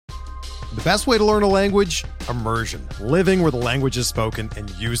The best way to learn a language? Immersion. Living where the language is spoken and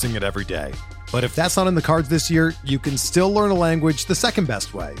using it every day. But if that's not in the cards this year, you can still learn a language the second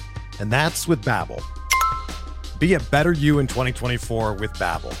best way, and that's with Babbel. Be a better you in 2024 with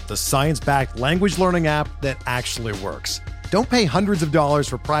Babbel, the science-backed language learning app that actually works. Don't pay hundreds of dollars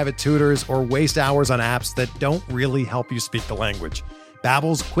for private tutors or waste hours on apps that don't really help you speak the language.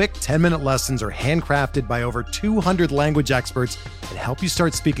 Babbel's quick 10-minute lessons are handcrafted by over 200 language experts and help you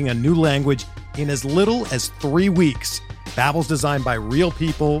start speaking a new language in as little as 3 weeks. Babbel's designed by real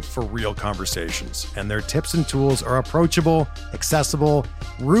people for real conversations, and their tips and tools are approachable, accessible,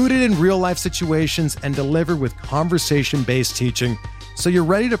 rooted in real-life situations, and delivered with conversation-based teaching, so you're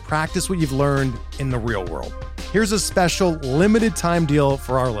ready to practice what you've learned in the real world. Here's a special limited-time deal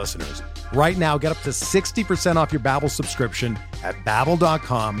for our listeners. Right now, get up to 60% off your Babbel subscription at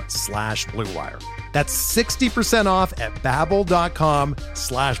babbel.com/Blue Wire. That's 60% off at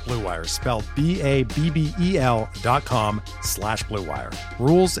babbel.com/Blue Wire, spelled BABBEL.com/Blue Wire.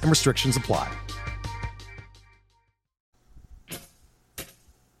 Rules and restrictions apply.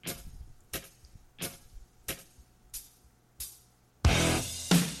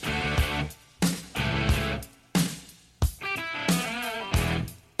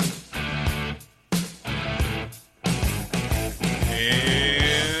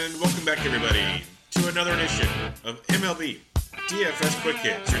 Everybody, to another edition of MLB DFS Quick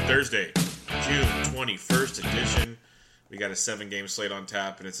Hits, your Thursday, June 21st edition. We got a 7-game slate on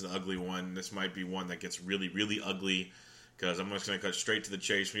tap, and it's an ugly one. This might be one that gets really, really ugly, because I'm just going to cut straight to the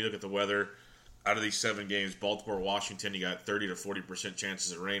chase. When you look at the weather, out of these 7 games, Baltimore, Washington, you got 30 to 40%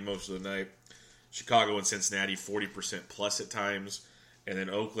 chances of rain most of the night. Chicago and Cincinnati, 40% plus at times. And then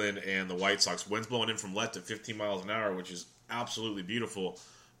Oakland and the White Sox, winds blowing in from left at 15 miles an hour, which is absolutely beautiful.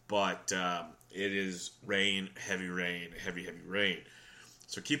 But it is rain, heavy rain.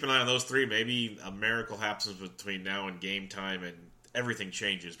 So keep an eye on those 3. Maybe a miracle happens between now and game time and everything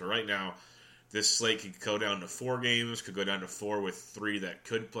changes. But right now, this slate could go down to 4 games, could go down to 4 with 3 that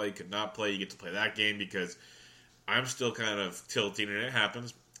could play, could not play. You get to play that game because I'm still kind of tilting, and it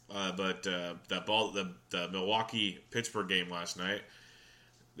happens. But the Milwaukee-Pittsburgh game last night,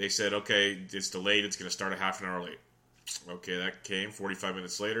 they said, okay, it's delayed. It's going to start a half an hour late. Okay, that came 45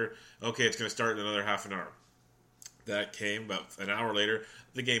 minutes later. Okay, it's going to start in another half an hour. That came about an hour later.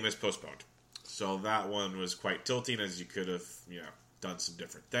 The game is postponed. So that one was quite tilting, as you could have, done some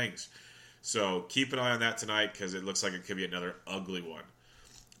different things. So keep an eye on that tonight, because it looks like it could be another ugly one.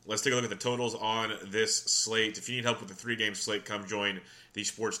 Let's take a look at the totals on this slate. If you need help with the 3-game slate, come join the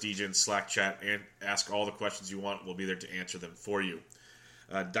Sports Degen Slack chat and ask all the questions you want. We'll be there to answer them for you.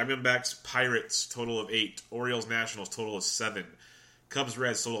 Diamondbacks, Pirates, total of 8. Orioles, Nationals, total of 7. Cubs,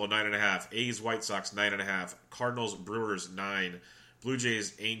 Reds, total of 9.5. A's, White Sox, 9.5. Cardinals, Brewers, 9. Blue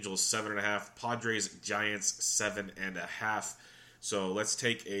Jays, Angels, 7.5. Padres, Giants, 7.5. So let's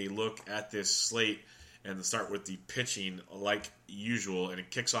take a look at this slate and start with the pitching like usual. And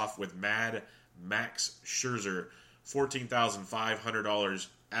it kicks off with Mad Max Scherzer, $14,500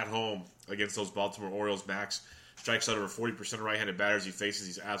 at home against those Baltimore Orioles. Max strikes out over 40% of right-handed batters he faces.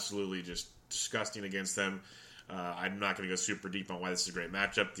 He's absolutely just disgusting against them. I'm not going to go super deep on why this is a great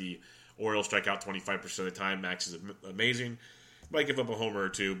matchup. The Orioles strike out 25% of the time. Max is amazing. Might give up a homer or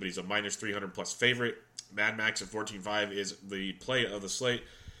two, but he's a minus 300-plus favorite. Mad Max at 14.5 is the play of the slate,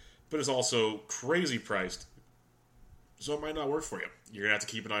 but is also crazy priced, so it might not work for you. You're going to have to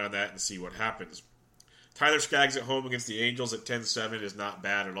keep an eye on that and see what happens. Tyler Skaggs at home against the Angels at 10.7 is not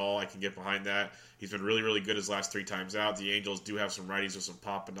bad at all. I can get behind that. He's been really, really good his last 3 times out. The Angels do have some righties with some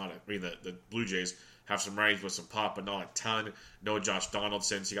pop, but the Blue Jays have some righties with some pop, but not a ton. No Josh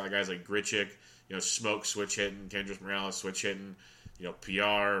Donaldson. So you got guys like Grichuk, Smoke switch hitting, Kendrys Morales switch hitting,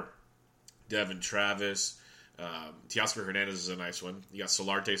 PR, Devin Travis. Teoscar Hernandez is a nice one. You got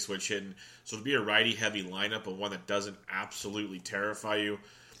Solarte switch hitting. So it'll be a righty-heavy lineup, but one that doesn't absolutely terrify you.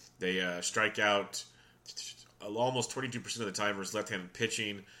 They strike out almost 22% of the time versus left-handed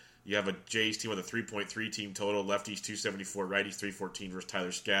pitching. You have a Jays team with a 3.3 team total. Lefties 274, righties 314 versus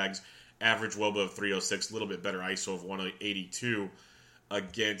Tyler Skaggs. Average WOBA of 306, a little bit better ISO of 182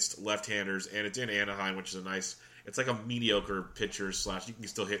 against left-handers. And it's in Anaheim, which is it's like a mediocre pitcher / you can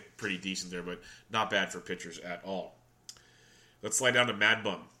still hit pretty decent there, but not bad for pitchers at all. Let's slide down to Mad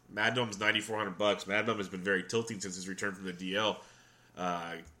Bum. Mad Bum's $9,400. Mad Bum has been very tilting since his return from the DL.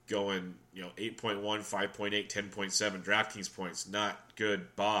 Going 8.1, 5.8, 10.7 DraftKings points. Not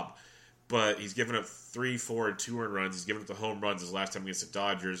good, Bob. But he's given up 3, 4, and 2 earned runs. He's given up the home runs his last time against the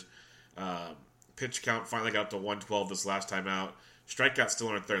Dodgers. Pitch count finally got up to 112 this last time out. Strikeout still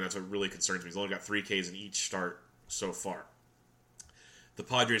on a third. That's what really concerns me. He's only got 3 Ks in each start so far. the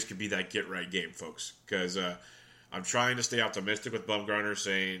Padres could be that get-right game, folks, because I'm trying to stay optimistic with Bumgarner,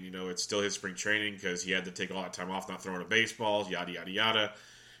 saying, it's still his spring training because he had to take all that time off not throwing a baseball, yada, yada, yada.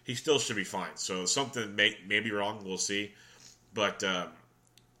 He still should be fine. So something may be wrong. We'll see. But a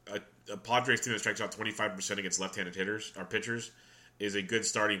Padres team that strikes out 25% against left-handed hitters, our pitchers, is a good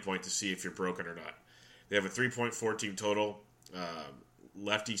starting point to see if you're broken or not. They have a 3.4 team total.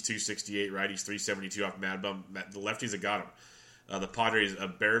 Lefties 268, righties 372 off Mad Bum. The lefties have got them. The Padres a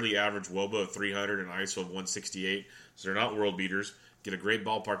barely average WOBA of 300 and ISO of 168, so they're not world beaters. Get a great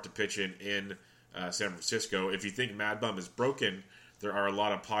ballpark to pitch in San Francisco. If you think Mad Bum is broken, there are a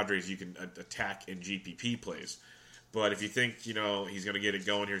lot of Padres you can attack in GPP plays. But if you think he's going to get it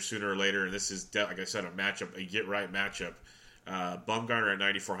going here sooner or later, and this is like I said, a get right matchup, Bumgarner at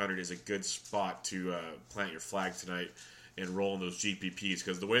 9,400 is a good spot to plant your flag tonight and roll in those GPPs,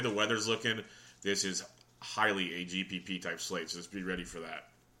 because the way the weather's looking, this is highly a GPP type slate, so just be ready for that.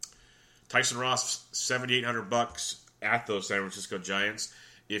 Tyson Ross, $7,800 at those San Francisco Giants.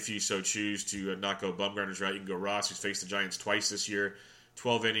 If you so choose to not go Bumgarner's route, you can go Ross, who's faced the Giants twice this year.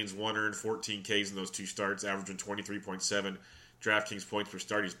 12 innings, 1 earned, 14 Ks in those 2 starts, averaging 23.7 DraftKings points per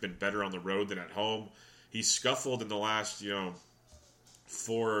start. He's been better on the road than at home. He's scuffled in the last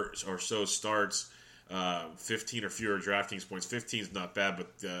 4 or so starts. 15 or fewer DraftKings points. 15 is not bad,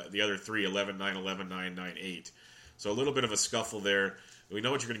 but the other 3, 11, 9, 11, 9, 9, 8. So a little bit of a scuffle there. We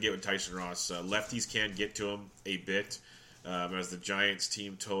know what you're going to get with Tyson Ross. Lefties can get to him a bit, as the Giants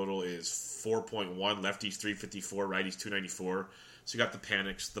team total is 4.1. Lefties 354, righties 294. So you got the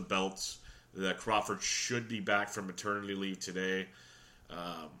Panics, the Belts. The Crawford should be back from maternity leave today.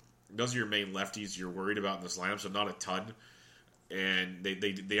 Those are your main lefties you're worried about in this lineup, so not a ton. And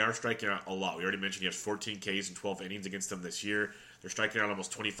they are striking out a lot. We already mentioned he has 14 Ks and 12 innings against them this year. They're striking out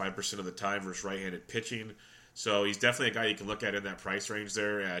almost 25% of the time versus right-handed pitching. So he's definitely a guy you can look at in that price range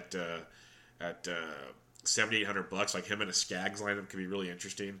there at $7,800. Like him in a Skaggs lineup could be really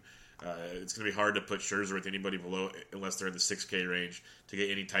interesting. It's going to be hard to put Scherzer with anybody below unless they're in the 6K range to get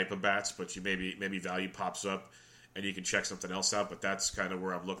any type of bats. But you maybe value pops up and you can check something else out. But that's kind of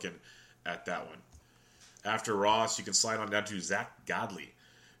where I'm looking at that one. After Ross, you can slide on down to Zach Godley,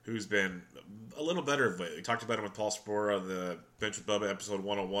 who's been a little better of late. We talked about him with Paul Spora on the Bench with Bubba episode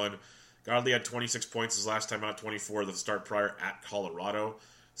 101. Godley had 26 points his last time out, 24 the start prior at Colorado.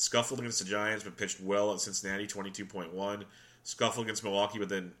 Scuffled against the Giants, but pitched well at Cincinnati, 22.1. Scuffled against Milwaukee, but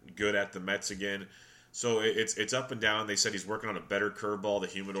then good at the Mets again. So it's up and down. They said he's working on a better curveball, the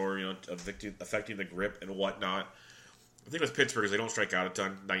humidor, affecting the grip and whatnot. The thing with Pittsburgh is they don't strike out a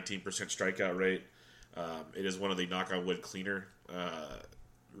ton, 19% strikeout rate. It is one of the knock-on-wood cleaner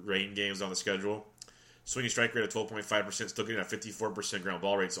rain games on the schedule. Swinging strike rate at 12.5%, still getting a 54% ground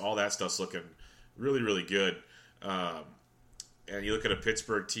ball rate, so all that stuff's looking really, really good. And you look at a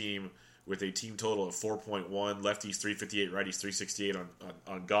Pittsburgh team with a team total of 4.1, lefties 358, righties 368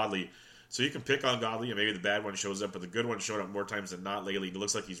 on Godley. So you can pick on Godley, and maybe the bad one shows up, but the good one showed up more times than not lately. It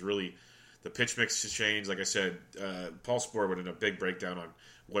looks like he's really, the pitch mix has changed. Like I said, Paul Spore went in a big breakdown on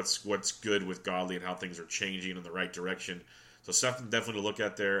what's good with Godley and how things are changing in the right direction. So something definitely to look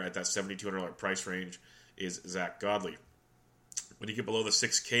at there at that $7,200 price range is Zach Godley. When you get below the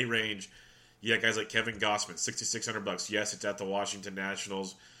 6K range, you got guys like Kevin Gausman, $6,600. Yes, it's at the Washington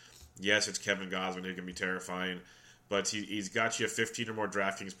Nationals. Yes, it's Kevin Gausman who can be terrifying. But he's got you 15 or more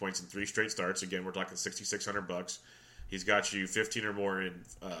DraftKings points in 3 straight starts. Again, we're talking $6,600. He's got you 15 or more in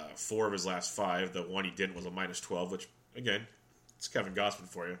 4 of his last 5. The one he didn't was a -12, which, again, it's Kevin Gausman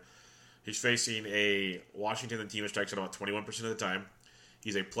for you. He's facing a Washington team that strikes out about 21% of the time.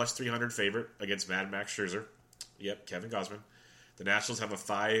 He's a plus 300 favorite against Mad Max Scherzer. Yep, Kevin Gausman. The Nationals have a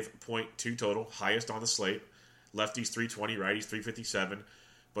 5.2 total, highest on the slate. Lefties 320, righties 357.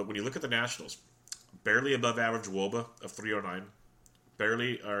 But when you look at the Nationals, barely above average WOBA of 309,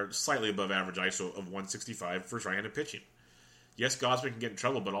 barely or slightly above average ISO of 165 for right-handed pitching. Yes, Gausman can get in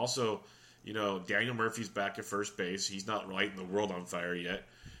trouble, but also, Daniel Murphy's back at first base. He's not lighting the world on fire yet.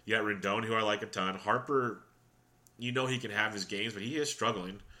 You got Rendon, who I like a ton. Harper, he can have his games, but he is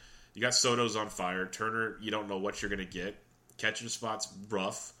struggling. You got Soto's on fire. Turner, you don't know what you're going to get. Catching spot's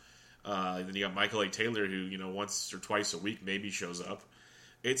rough. Then you got Michael A. Taylor, who, once or twice a week maybe shows up.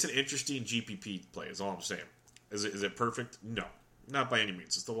 It's an interesting GPP play, is all I'm saying. Is it perfect? No. Not by any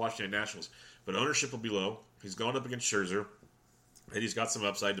means. It's the Washington Nationals. But ownership will be low. He's going up against Scherzer. And he's got some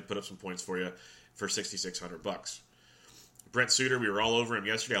upside to put up some points for you for $6,600. Brent Suter, we were all over him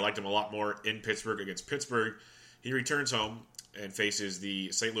yesterday. I liked him a lot more in Pittsburgh against Pittsburgh. He returns home and faces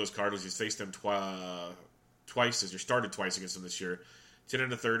the St. Louis Cardinals. He's faced them twice, started twice against them this year. 10 in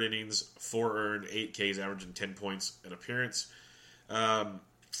the third innings, 4 earned, 8 Ks, averaging 10 points an appearance.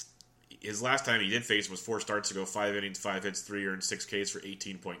 His last time he did face him was 4 starts ago, 5 innings, 5 hits, 3 earned, 6 Ks for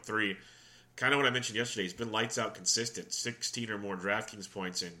 18.3. Kind of what I mentioned yesterday. He's been lights out consistent, 16 or more DraftKings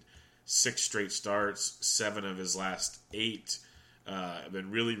points in 6 straight starts, 7 of his last 8.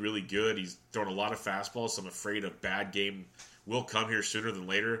 Been really, really good. He's thrown a lot of fastballs, so I'm afraid a bad game will come here sooner than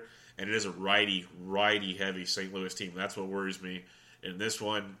later. And it is a righty-heavy St. Louis team. That's what worries me. In this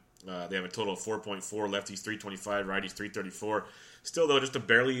one, they have a total of 4.4, lefties 325, righties 334. Still, though, just a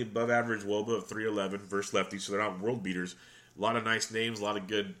barely above-average WOBA of 311 versus lefties, so they're not world beaters. A lot of nice names, a lot of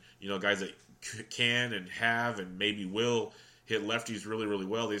good, guys that can and have and maybe will hit lefties really, really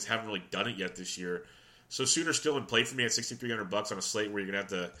well. They just haven't really done it yet this year. So Suter's still in play for me at $6,300 on a slate where you're going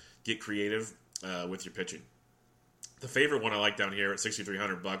to have to get creative with your pitching. The favorite one I like down here at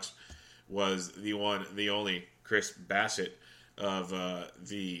 $6,300 was the only Chris Bassitt of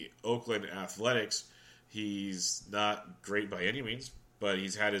the Oakland Athletics. He's not great by any means, but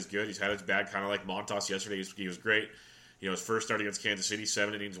he's had his good, he's had his bad, kind of like Montas yesterday. He was great. His first start against Kansas City,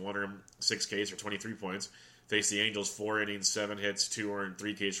 7 innings, 1 earned, 6 Ks for 23 points. Faced the Angels, 4 innings, 7 hits, 2 earned,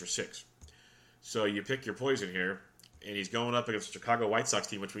 3 Ks for 6. So you pick your poison here, and he's going up against the Chicago White Sox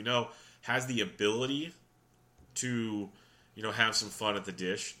team, which we know has the ability to, have some fun at the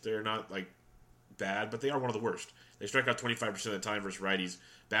dish. They're not, bad, but they are one of the worst. They strike out 25% of the time versus righties.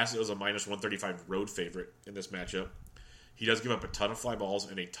 Bassitt was a minus 135 road favorite in this matchup. He does give up a ton of fly balls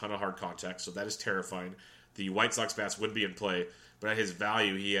and a ton of hard contact, so that is terrifying. The White Sox bats would be in play, but at his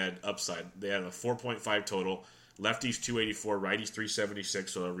value, he had upside. They had a 4.5 total. Lefties 284, righties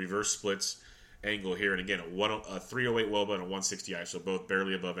 376, so a reverse splits angle here. And again, a 308 WOBA and a 160 I, so both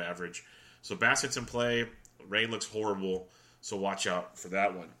barely above average. So Bassitt's in play. Rain looks horrible, so watch out for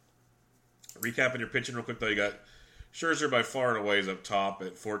that one. Recapping your pitching real quick, though, you got Scherzer by far and away is up top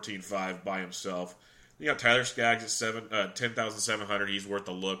at 14.5 by himself. You got Tyler Skaggs at 10,700. He's worth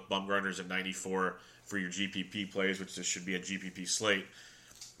a look. Bumgarner's at 94 for your GPP plays, which this should be a GPP slate.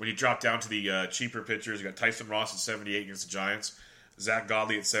 When you drop down to the cheaper pitchers, you got Tyson Ross at 78 against the Giants, Zach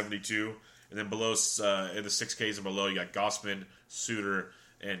Godley at 72, and then below in the 6Ks and below, you got Gausman, Suter,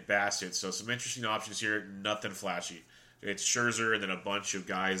 and Bassitt. So some interesting options here. Nothing flashy. It's Scherzer and then a bunch of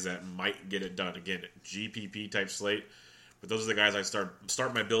guys that might get it done. Again, GPP type slate. But those are the guys I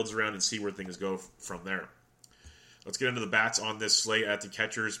start my builds around and see where things go from there. Let's get into the bats on this slate at the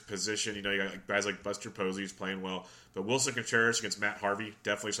catcher's position. You got guys like Buster Posey who's playing well. But Wilson Contreras against Matt Harvey,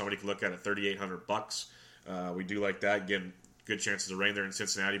 definitely somebody you can look at $3,800. We do like that. Again, good chances of rain there in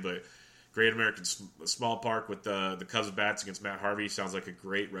Cincinnati, but Great American Small Park with the Cubs bats against Matt Harvey sounds like a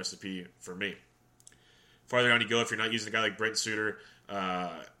great recipe for me. Farther down you go, if you're not using a guy like Brent Suter,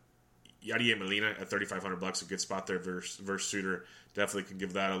 Yadier Molina at $3,500, a good spot there versus Suter. Definitely can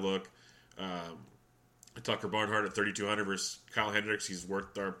give that a look. Tucker Barnhart at $3,200 versus Kyle Hendricks. He's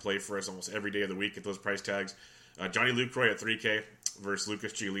worth our play for us almost every day of the week at those price tags. Johnny Lucroy at $3K versus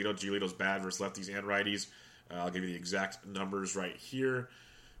Lucas Giolito. Giolito's bad versus lefties and righties. I'll give you the exact numbers right here.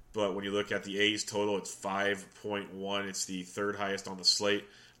 But when you look at the A's total, it's 5.1. It's the third highest on the slate.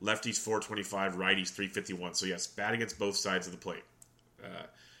 Lefties 425, righties 351. So yes, bad against both sides of the plate.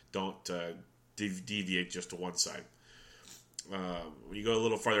 Don't deviate just to one side. When you go a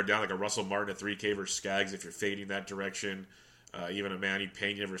little farther down, like a Russell Martin at 3K versus Skaggs, if you're fading that direction, even a Manny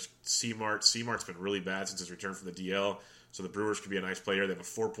Pena versus Seamart. Seamart's been really bad since his return from the DL, so the Brewers could be a nice player. They have a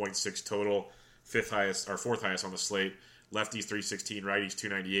 4.6 total, fourth highest on the slate. Lefties 316, righties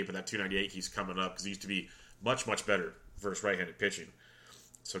 298, but that 298 he's coming up because he used to be much, much better versus right-handed pitching.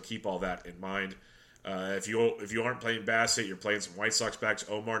 So keep all that in mind. If you aren't playing Bassitt, you're playing some White Sox backs.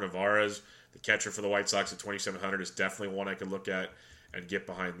 Omar Narvaez, the catcher for the White Sox at 2,700, is definitely one I could look at and get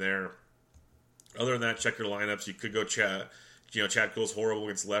behind there. Other than that, check your lineups. You could go Chad Kuhl's horrible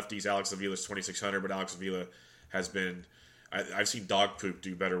against lefties. Alex Avila's 2,600, but Alex Avila has been. I've seen dog poop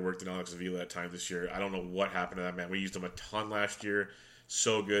do better work than Alex Avila at times this year. I don't know what happened to that man. We used him a ton last year.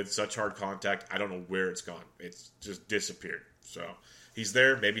 So good, such hard contact. I don't know where it's gone. It's just disappeared. So he's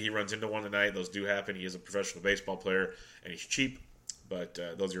there. Maybe he runs into one tonight. Those do happen. He is a professional baseball player, and he's cheap. But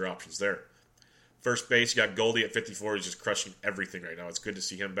those are your options there. First base, you got Goldie at 54. He's just crushing everything right now. It's good to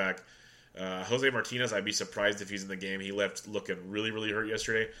see him back. Jose Martinez, I'd be surprised if he's in the game. He left looking really, really hurt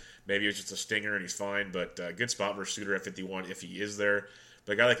yesterday. Maybe it was just a stinger and he's fine, but good spot versus Suter at 51 if he is there.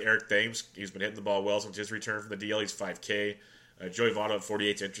 But a guy like Eric Thames, he's been hitting the ball well since his return from the DL. He's 5K. Joey Votto at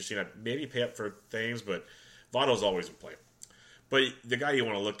 48 is interesting. I'd maybe pay up for Thames, but Votto's always in play. But the guy you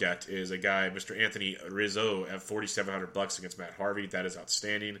want to look at is a guy, Mr. Anthony Rizzo, at $4,700 against Matt Harvey. That is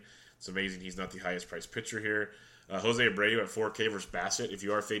outstanding. It's amazing he's not the highest priced pitcher here. Jose Abreu at 4K versus Bassett. If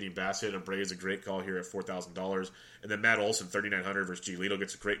you are fading Bassett, Abreu is a great call here at $4,000. And then Matt Olson, 3,900 versus Giolito,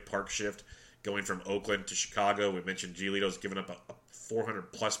 gets a great park shift going from Oakland to Chicago. We mentioned Giolito's given up a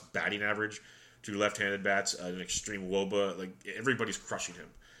 400-plus batting average to left-handed bats, an extreme WOBA. Like, everybody's crushing him.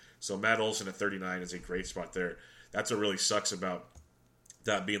 So Matt Olson at 39 is a great spot there. That's what really sucks about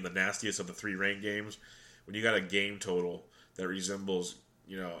that being the nastiest of the 3 rain games. When you got a game total that resembles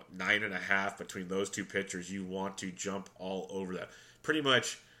 9.5 between those two pitchers, you want to jump all over that. Pretty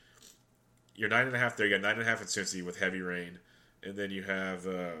much, you're 9.5 there. You got 9.5 in Cincy with heavy rain, and then you have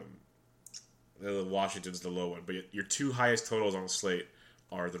Washington's the low one. But your 2 highest totals on the slate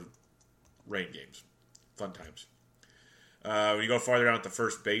are the rain games. Fun times. When you go farther down at the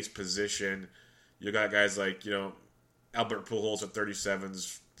first base position, you got guys like Albert Pujols at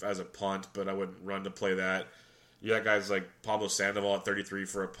 37s as a punt, but I wouldn't run to play that. You got guys like Pablo Sandoval at 33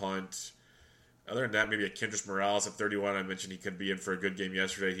 for a punt. Other than that, maybe a Kendrys Morales at 31. I mentioned he could be in for a good game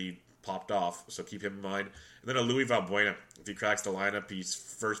yesterday. He popped off, so keep him in mind. And then a Luis Valbuena. If he cracks the lineup, he's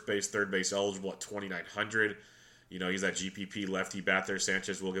first base, third base eligible at 2,900. He's that GPP lefty bat there.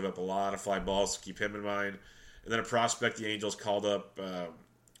 Sanchez will give up a lot of fly balls, so keep him in mind. And then a prospect the Angels called up,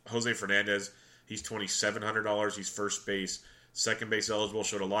 Jose Fernandez. He's $2,700. He's first base, second base eligible.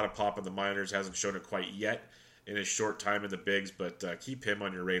 Showed a lot of pop in the minors. Hasn't shown it quite yet in his short time in the bigs, but keep him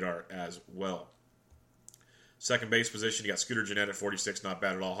on your radar as well. Second base position, you got Scooter Gennett at 46, not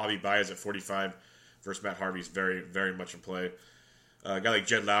bad at all. Javi Baez at 45 versus Matt Harvey is very, very much in play. A guy like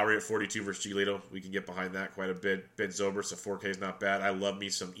Jed Lowry at 42 versus Giolito, we can get behind that quite a bit. Ben Zobrist at 4K is not bad. I love me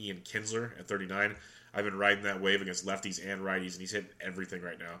some Ian Kinsler at 39. I've been riding that wave against lefties and righties, and he's hitting everything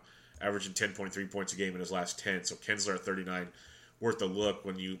right now, averaging 10.3 points a game in his last 10. So Kinsler at 39, worth a look.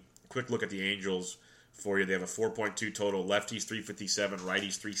 When you quick look at the Angels for you, they have a 4.2 total. Lefties 357,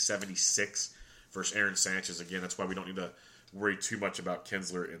 righties 376 versus Aaron Sanchez. Again, that's why we don't need to worry too much about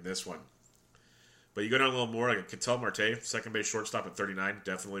Kinsler in this one. But you go down a little more, like a Ketel Marte, second base shortstop at 39,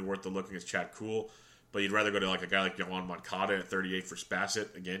 definitely worth the look against Chad Kuhl. But you'd rather go to like a guy like Yohan Moncada at 38 for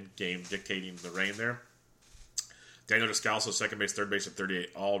Bassett. Again, game dictating the rain there. Daniel Descalso, second base, third base at 38.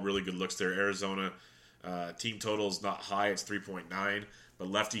 All really good looks there. Arizona, team total's not high. It's 3.9. But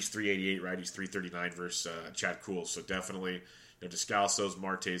lefties 388, righties 339 versus Chad Kuhl. So definitely, Descalso's,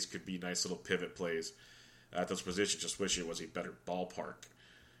 Marte's could be nice little pivot plays at those positions. Just wish it was a better ballpark.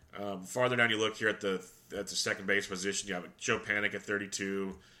 Farther down you look here at the second base position, you have Joe Panik at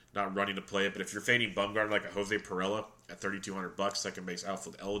 32, not running to play it. But if you're fading Bumgarner like a Jose Pirela at $3,200, second base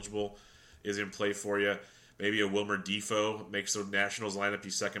outfield eligible is in play for you. Maybe a Wilmer Defoe makes the Nationals lineup.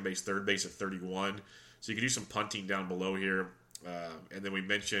 He's second base, third base at 31. So you can do some punting down below here. And then we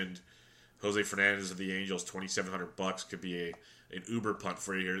mentioned Jose Fernandez of the Angels, $2,700 could be an uber punt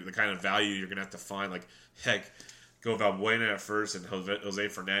for you here. The kind of value you're going to have to find, like, heck, go Valbuena at first and Jose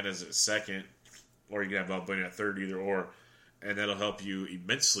Fernandez at second, or you can have Valbuena at third, either or, and that'll help you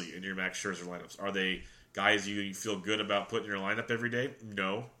immensely in your Max Scherzer lineups. Are they guys you feel good about putting in your lineup every day?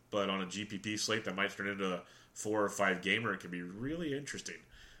 No, but on a GPP slate that might turn into a 4 or 5 gamer, it can be really interesting.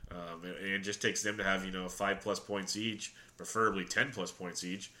 And it just takes them to have 5+ points each, preferably 10+ points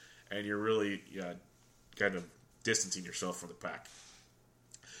each, and you're really kind of distancing yourself from the pack.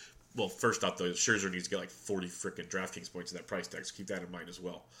 Well, first off, though, Scherzer needs to get like 40 freaking DraftKings points in that price tag, so keep that in mind as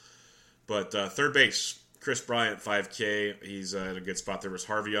well. But third base, Chris Bryant, 5K. He's in a good spot there versus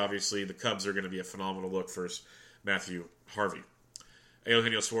Harvey, obviously. The Cubs are going to be a phenomenal look for Matthew Harvey.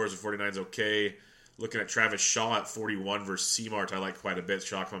 Eugenio Suarez at 49 is okay. Looking at Travis Shaw at 41 versus Seamart, I like quite a bit.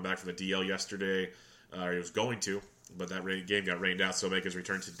 Shaw coming back from the DL yesterday. He was going to, but that game got rained out, so he'll make his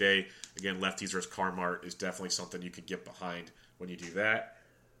return today. Again, lefties versus Carmart is definitely something you could get behind when you do that.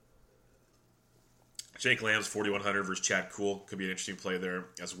 Jake Lamb's 4,100 versus Chad Kuhl could be an interesting play there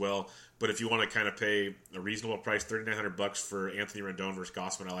as well. But if you want to kind of pay a reasonable price, $3,900 for Anthony Rendon versus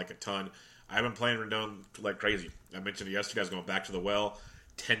Gausman, I like a ton. I've been playing Rendon like crazy. I mentioned it yesterday. I was going back to the well.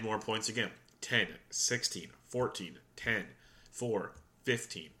 10 more points again. 10, 16, 14, 10, 4,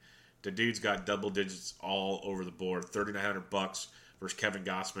 15. The dude's got double digits all over the board. $3,900 versus Kevin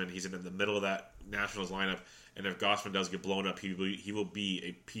Gausman. He's in the middle of that Nationals lineup. And if Gausman does get blown up, he will be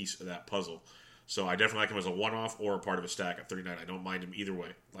a piece of that puzzle. So I definitely like him as a one-off or a part of a stack at 39. I don't mind him either way.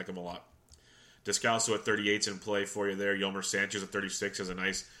 Like him a lot. Descalso at 38's in play for you there. Yolmer Sanchez at 36 has a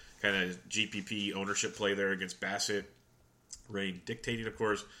nice kind of GPP ownership play there against Bassett. Rain dictating, of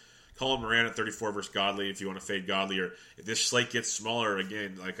course. Colin Moran at 34 versus Godley if you want to fade Godley. Or if this slate gets smaller,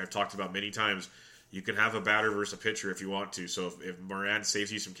 again, like I've talked about many times, you can have a batter versus a pitcher if you want to. So if Moran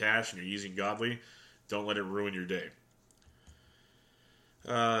saves you some cash and you're using Godley, don't let it ruin your day.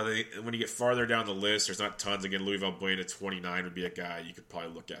 When you get farther down the list, there's not tons. Again, Louis Valbuena at 29 would be a guy you could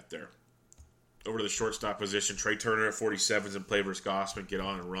probably look at there. Over to the shortstop position, Trey Turner at 47 is in play versus Gossman. Get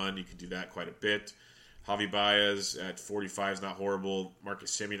on and run. You can do that quite a bit. Javi Baez at 45 is not horrible.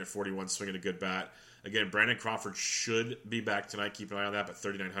 Marcus Semien at 41 swinging a good bat. Again, Brandon Crawford should be back tonight. Keep an eye on that, but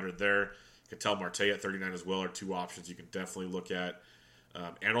 3,900 there. Ketel Marte at 39 as well are two options you can definitely look at.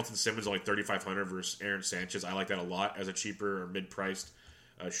 Andrelton Simmons only 3,500 versus Aaron Sanchez. I like that a lot as a cheaper or mid-priced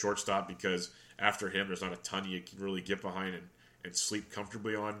shortstop because after him, there's not a ton you can really get behind and sleep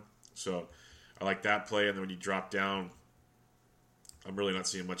comfortably on. So I like that play. And then when you drop down, I'm really not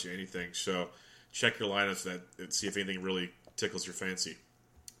seeing much of anything. So check your lineups and see if anything really tickles your fancy.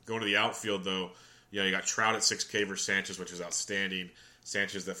 Going to the outfield, though, you got Trout at 6K versus Sanchez, which is outstanding.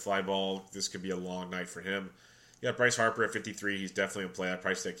 Sanchez, that fly ball, this could be a long night for him. You got Bryce Harper at 53. He's definitely in play. That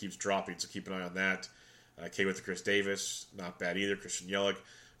price tag keeps dropping, so keep an eye on that. K with Chris Davis, not bad either. Christian Yelich.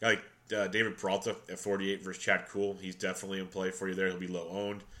 Got David Peralta at 48 versus Chad Kuhl. He's definitely in play for you there. He'll be low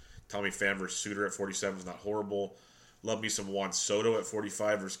owned. Tommy Pham versus Suter at 47 is not horrible. Love me some Juan Soto at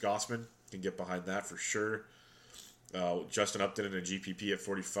 45 versus Gossman. Can get behind that for sure. Justin Upton in a GPP at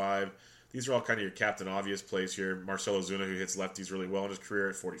 45. These are all kind of your Captain Obvious plays here. Marcell Ozuna, who hits lefties really well in his career,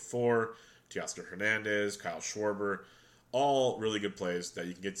 at 44. Teoscar Hernandez, Kyle Schwarber. All really good plays that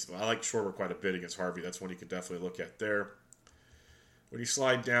you can get. I like Schwarber quite a bit against Harvey. That's one you could definitely look at there. When you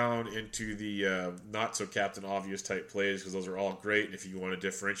slide down into the not-so-Captain Obvious type plays, because those are all great, and if you want to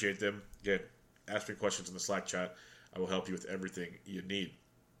differentiate them, again, ask me questions in the Slack chat. I will help you with everything you need.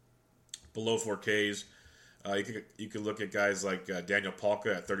 Below 4Ks, you can look at guys like Daniel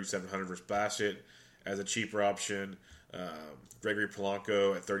Palka at 3,700 versus Bassett as a cheaper option. Gregory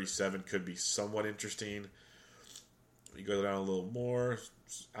Polanco at 37 could be somewhat interesting. You go down a little more.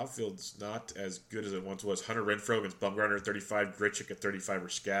 Outfield's not as good as it once was. Hunter Renfroe against Bumgarner at 35. Grichuk at 35 or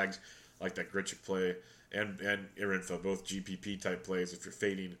Skaggs. I like that Grichuk play. And Renfroe, both GPP type plays if you're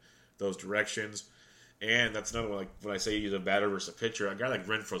fading those directions. And that's another one, like when I say he's a batter versus a pitcher, a guy like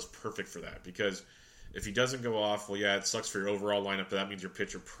Renfroe's perfect for that because if he doesn't go off, well, yeah, it sucks for your overall lineup, but that means your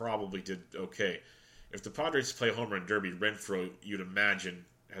pitcher probably did okay. If the Padres play home run derby, Renfroe, you'd imagine,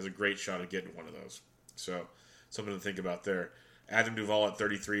 has a great shot at getting one of those. So, something to think about there. Adam Duvall at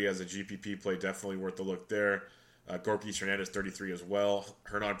 33 as a GPP play, definitely worth a look there. Gorky Hernandez 33 as well.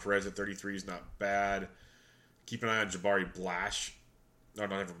 Hernan Perez at 33 is not bad. Keep an eye on Jabari Blash. No,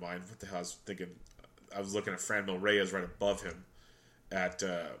 never mind. What the hell? I was thinking. I was looking at Franmil Reyes right above him at.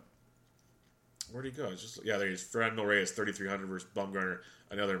 Where'd he go? There he is. Franmil Reyes 3,300 versus Bumgarner.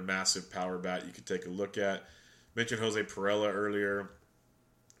 Another massive power bat you could take a look at. Mentioned Jose Perella earlier.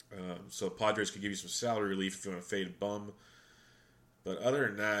 So Padres could give you some salary relief if you want to fade a bum. But other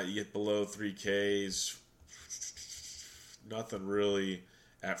than that, you get below 3Ks. Nothing really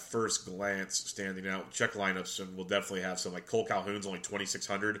at first glance standing out. Check lineups, and we'll definitely have some. Like Cole Calhoun's only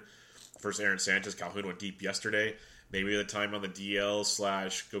 2,600 versus Aaron Sanchez. Calhoun went deep yesterday. Maybe the time on the DL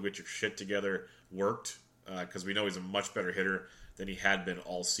 / go get your shit together worked because we know he's a much better hitter than he had been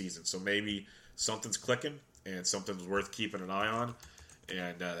all season. So maybe something's clicking and something's worth keeping an eye on.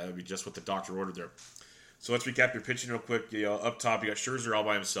 And that would be just what the doctor ordered there. So let's recap your pitching real quick. Up top, you got Scherzer all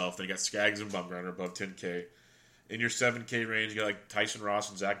by himself. Then you got Skaggs and Bumgarner above 10K. In your 7K range, you got like Tyson Ross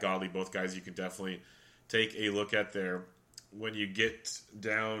and Zach Godley, both guys you can definitely take a look at there. When you get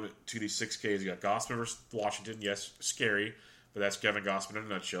down to the 6Ks, you got Gausman versus Washington. Yes, scary, but that's Kevin Gausman in a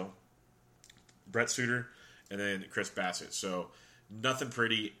nutshell. Brett Suter, and then Chris Bassett. So nothing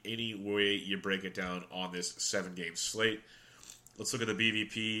pretty any way you break it down on this 7-game slate. Let's look at the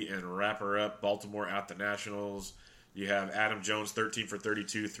BVP and wrap her up. Baltimore at the Nationals. You have Adam Jones, 13 for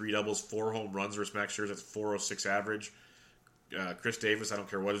 32, 3 doubles, 4 home runs versus Max Scherzer. That's 406 average. Chris Davis, I don't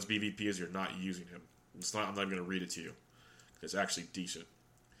care what his BVP is, you're not using him. I'm not going to read it to you. It's actually decent.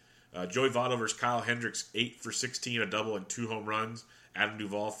 Joey Votto versus Kyle Hendricks, 8 for 16, a double and 2 home runs. Adam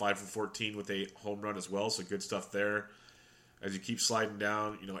Duvall, 5 for 14 with a home run as well, so good stuff there. As you keep sliding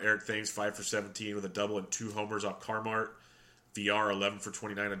down, Eric Thames, 5 for 17 with a double and 2 homers off Carmart. VR, 11 for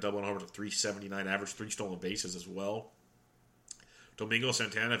 29, a double and homer to 379 average, 3 stolen bases as well. Domingo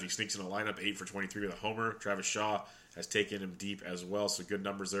Santana, if he sneaks in a lineup, 8 for 23 with a homer. Travis Shaw has taken him deep as well, so good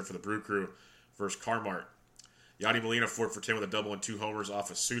numbers there for the Brew Crew versus Carmart. Yadi Molina, 4 for 10 with a double and 2 homers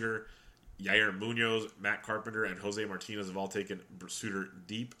off of Suter. Yair Munoz, Matt Carpenter, and Jose Martinez have all taken Suter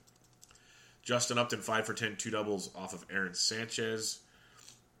deep. Justin Upton, 5 for 10, 2 doubles off of Aaron Sanchez.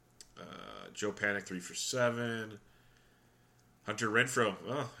 Joe Panic, 3 for 7. Hunter Renfroe,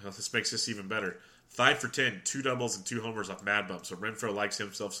 this makes this even better. 5 for 10, 2 doubles and 2 homers off Mad Bum. So Renfroe likes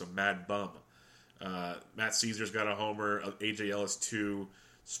himself some Mad Bum. Matt Caesar's got a homer. AJ Ellis 2.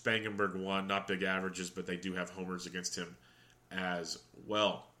 Spangenberg 1. Not big averages, but they do have homers against him as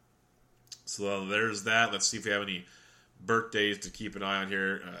well. So there's that. Let's see if we have any birthdays to keep an eye on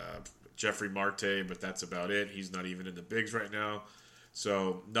here. Jeffrey Marte, but that's about it. He's not even in the bigs right now.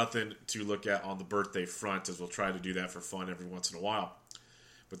 So nothing to look at on the birthday front, as we'll try to do that for fun every once in a while.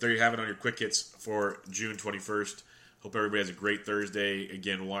 But there you have it on your quick hits for June 21st. Hope everybody has a great Thursday.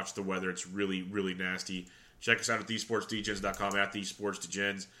 Again, watch the weather. It's really, really nasty. Check us out at thesportsdegens.com, at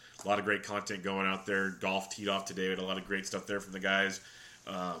thesportsdegens. A lot of great content going out there. Golf teed off today. We had a lot of great stuff there from the guys.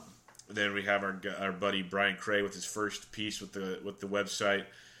 Then we have our buddy Brian Cray with his first piece with the website,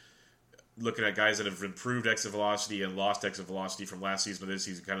 looking at guys that have improved exit velocity and lost exit velocity from last season to this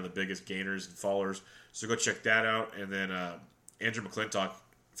season, kind of the biggest gainers and fallers. So go check that out. And then Andrew McClintock,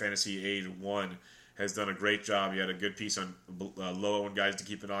 Fantasy Age 1, has done a great job. He had a good piece on low-owned guys to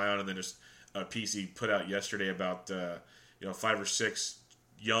keep an eye on, and then just a piece he put out yesterday about 5 or 6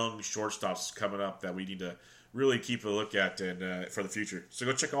 young shortstops coming up that we need to really keep a look at and for the future. So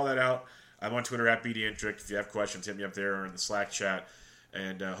go check all that out. I'm on Twitter at BDintric. If you have questions, hit me up there or in the Slack chat.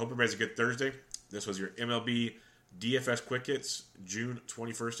 And hope everybody has a good Thursday. This was your MLB DFS Quick Hits June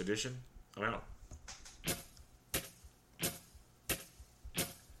 21st edition. I'm out.